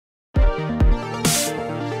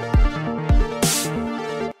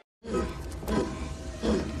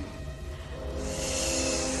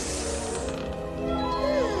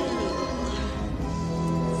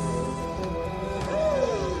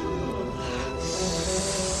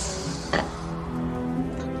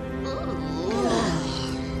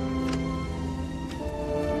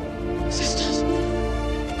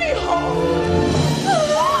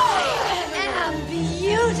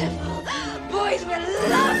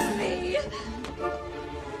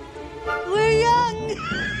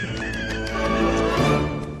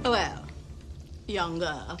Well,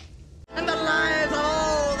 younger. And the lives of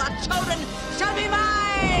all the children shall be mine!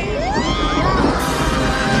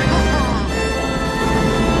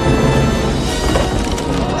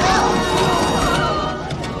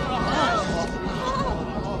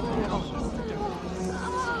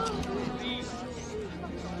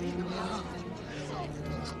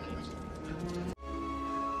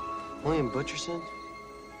 William Butcherson?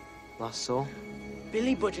 Lost soul?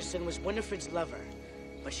 Billy Butcherson was Winifred's lover,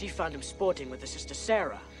 but she found him sporting with her sister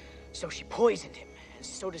Sarah. So she poisoned him and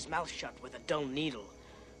sewed his mouth shut with a dull needle,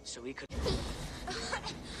 so he could...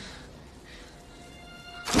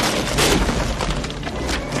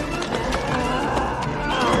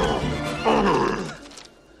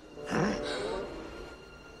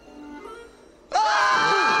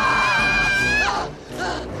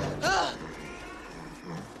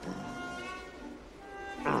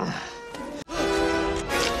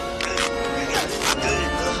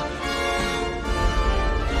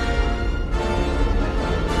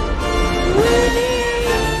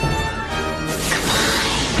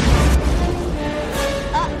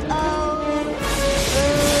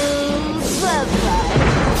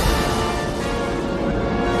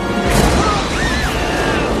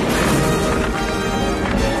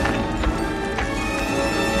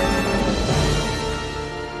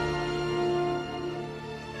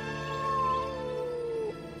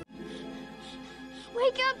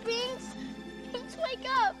 Wake up, Binks! Binks, wake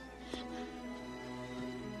up!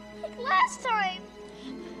 Like last time!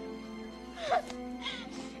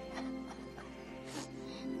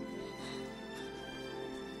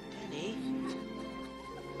 Danny?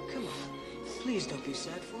 Come on. Please don't be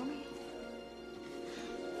sad for me.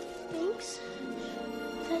 Binks?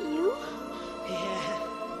 Is that you? Yeah.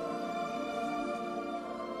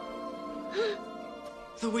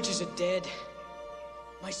 The witches are dead.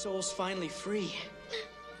 My soul's finally free.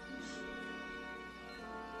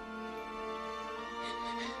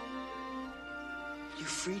 You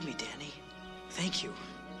freed me, Danny. Thank you.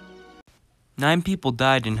 9 people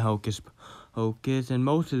died in Hocus Pocus, and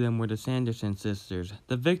most of them were the Sanderson sisters.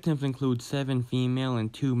 The victims include 7 female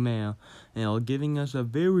and 2 male, giving us a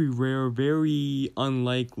very rare, very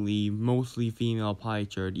unlikely, mostly female pie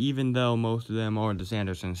chart, even though most of them are the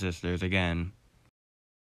Sanderson sisters again.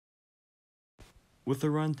 With a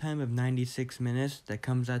runtime of 96 minutes, that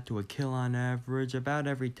comes out to a kill on average about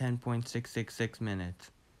every 10.666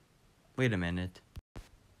 minutes. Wait a minute.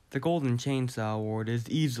 The Golden Chainsaw Award is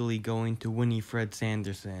easily going to Winifred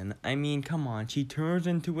Sanderson. I mean, come on, she turns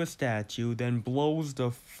into a statue, then blows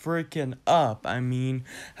the frickin' up. I mean,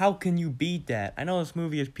 how can you beat that? I know this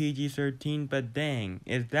movie is PG-13, but dang,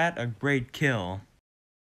 is that a great kill.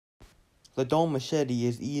 The Dull Machete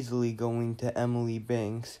is easily going to Emily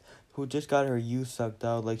Binks, who just got her youth sucked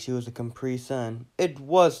out like she was a Capri Sun. It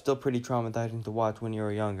was still pretty traumatizing to watch when you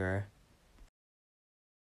were younger.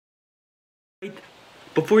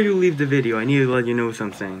 Before you leave the video, I need to let you know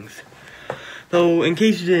some things. So, in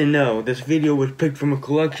case you didn't know, this video was picked from a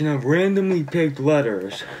collection of randomly picked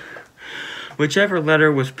letters. Whichever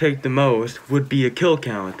letter was picked the most would be a kill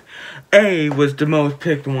count. A was the most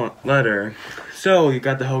picked letter, so you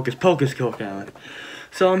got the Hocus Pocus kill count.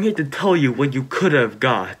 So I'm here to tell you what you could have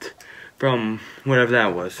got from whatever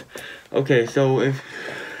that was. Okay, so if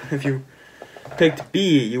you picked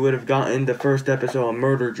B, you would have gotten the first episode of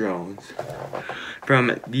Murder Drones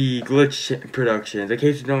from the Glitch Productions. In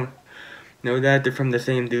case you don't know that, they're from the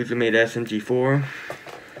same dudes who made SMG4.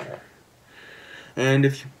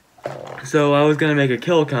 And so I was gonna make a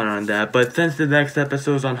kill count on that, but since the next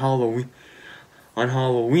episode's on Halloween,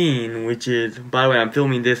 which is, by the way, I'm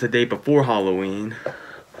filming this a day before Halloween,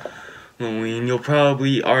 you'll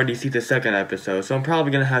probably already see the second episode, so I'm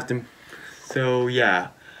probably gonna have to, so yeah.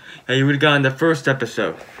 And you would have gotten the first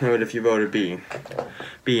episode, if you voted B.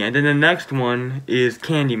 And then the next one is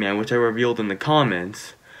Candyman, which I revealed in the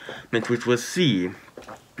comments, which was C.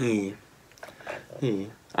 I'm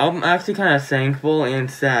actually kind of thankful and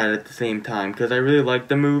sad at the same time, because I really liked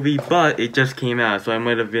the movie, but it just came out, so I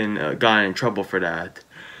might have been gotten in trouble for that.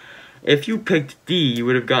 If you picked D, you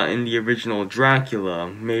would have gotten the original Dracula,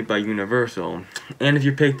 made by Universal. And if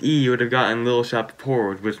you picked E, you would have gotten Little Shop of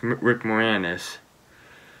Horrors with Rick Moranis.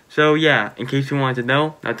 So yeah, in case you wanted to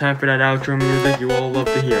know, now time for that outro music you all love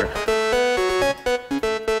to hear.